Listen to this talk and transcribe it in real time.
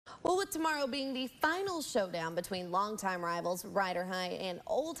Well, with tomorrow being the final showdown between longtime rivals Rider High and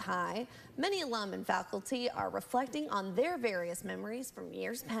Old High, many alum and faculty are reflecting on their various memories from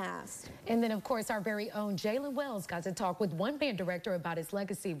years past. And then, of course, our very own Jalen Wells got to talk with one band director about his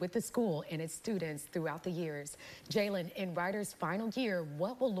legacy with the school and its students throughout the years. Jalen, in Rider's final year,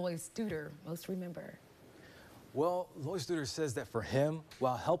 what will Lloyd Studer most remember? Well, Lloyd Studer says that for him,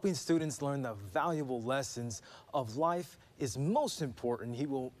 while helping students learn the valuable lessons of life is most important, he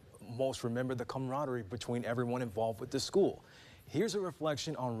will most remember the camaraderie between everyone involved with the school. Here's a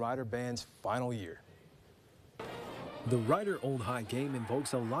reflection on Rider Band's final year. The Rider Old High game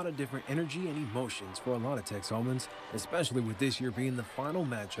invokes a lot of different energy and emotions for a lot of Texomans, especially with this year being the final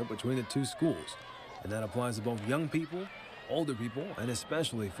matchup between the two schools. And that applies to both young people, older people, and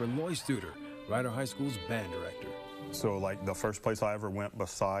especially for Lloyd Studer, Rider High School's band director. So like the first place I ever went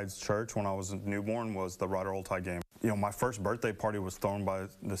besides church when I was a newborn was the Rider Old High game. You know, my first birthday party was thrown by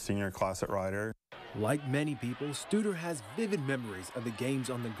the senior class at Rider. Like many people, Studer has vivid memories of the games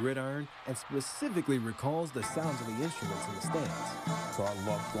on the gridiron and specifically recalls the sounds of the instruments in the stands. So I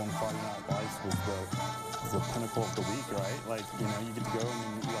loved going Friday Night Lights was the pinnacle of the week, right? Like, you know, you get to go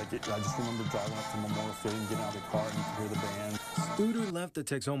and I just remember driving up to Memorial Stadium, getting out of the car and you could hear the band. Studer left the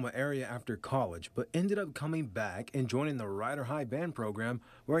Texoma area after college, but ended up coming back and joining the Rider High band program,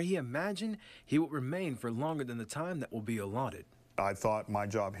 where he imagined he would remain for longer than the time that will be allotted. I thought my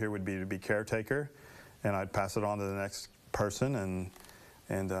job here would be to be caretaker, and I'd pass it on to the next person,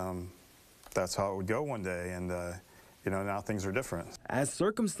 and that's how it would go one day. And you know, now things are different. As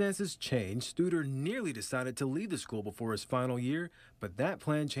circumstances changed, Studer nearly decided to leave the school before his final year, but that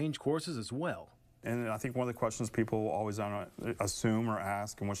plan changed courses as well. And I think one of the questions people always assume or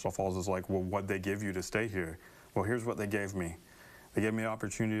ask in Wichita Falls is like, well, what'd they give you to stay here? Well, here's what they gave me. They gave me the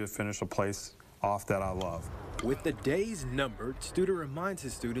opportunity to finish a place off that I love. With the days numbered, Studer reminds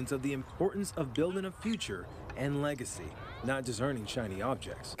his students of the importance of building a future and legacy, not just earning shiny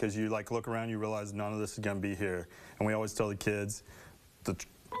objects. Because you like look around, you realize none of this is going to be here. And we always tell the kids,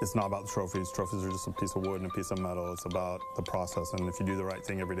 it's not about the trophies. Trophies are just a piece of wood and a piece of metal. It's about the process, and if you do the right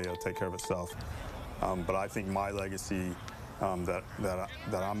thing every day, it'll take care of itself. But I think my legacy that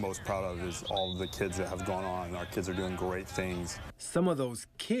I'm most proud of is all of the kids that have gone on. Our kids are doing great things. Some of those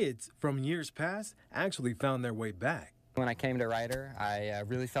kids from years past actually found their way back. When I came to Rider, I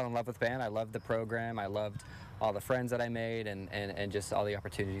really fell in love with band. I loved the program. I loved all the friends that I made and just all the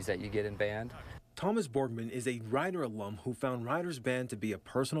opportunities that you get in band. Thomas Borgman is a Rider alum who found Rider's band to be a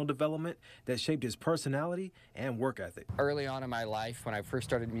personal development that shaped his personality and work ethic. Early on in my life, when I first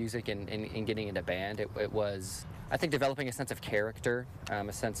started music and getting into band, it was, I think, developing a sense of character,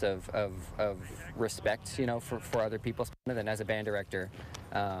 a sense of respect, you know, for other people. And then as a band director,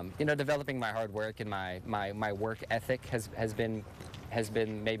 you know, developing my hard work and my work ethic has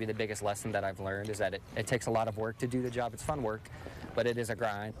been maybe the biggest lesson that I've learned, is that it takes a lot of work to do the job. It's fun work, but it is a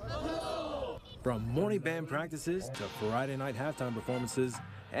grind. From morning band practices to Friday night halftime performances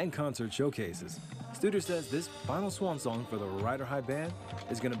and concert showcases, Studer says this final swan song for the Rider High band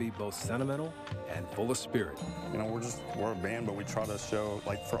is going to be both sentimental and full of spirit. You know, we're a band, but we try to show,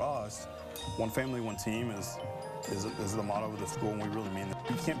 like, for us, one family, one team is the motto of the school, and we really mean that.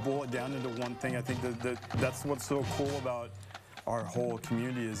 You can't boil it down into one thing. I think that's what's so cool about our whole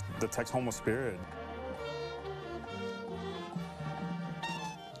community, is the Texoma spirit.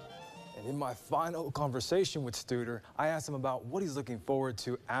 In my final conversation with Studer, I asked him about what he's looking forward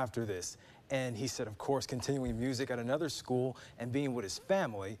to after this. And he said, of course, continuing music at another school and being with his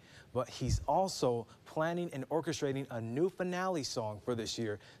family, but he's also planning and orchestrating a new finale song for this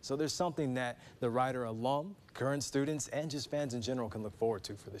year. So there's something that the Rider alum, current students, and just fans in general can look forward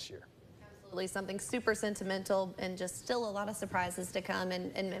to for this year. Absolutely, something super sentimental and just still a lot of surprises to come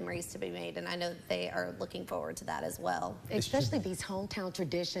and memories to be made. And I know that they are looking forward to that as well. Especially these hometown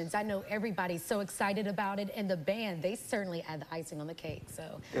traditions. I know everybody's so excited about it, and the band, they certainly add the icing on the cake.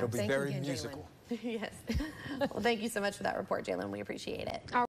 So it'll be very musical. Yes. Well, thank you so much for that report, Jalen. We appreciate it.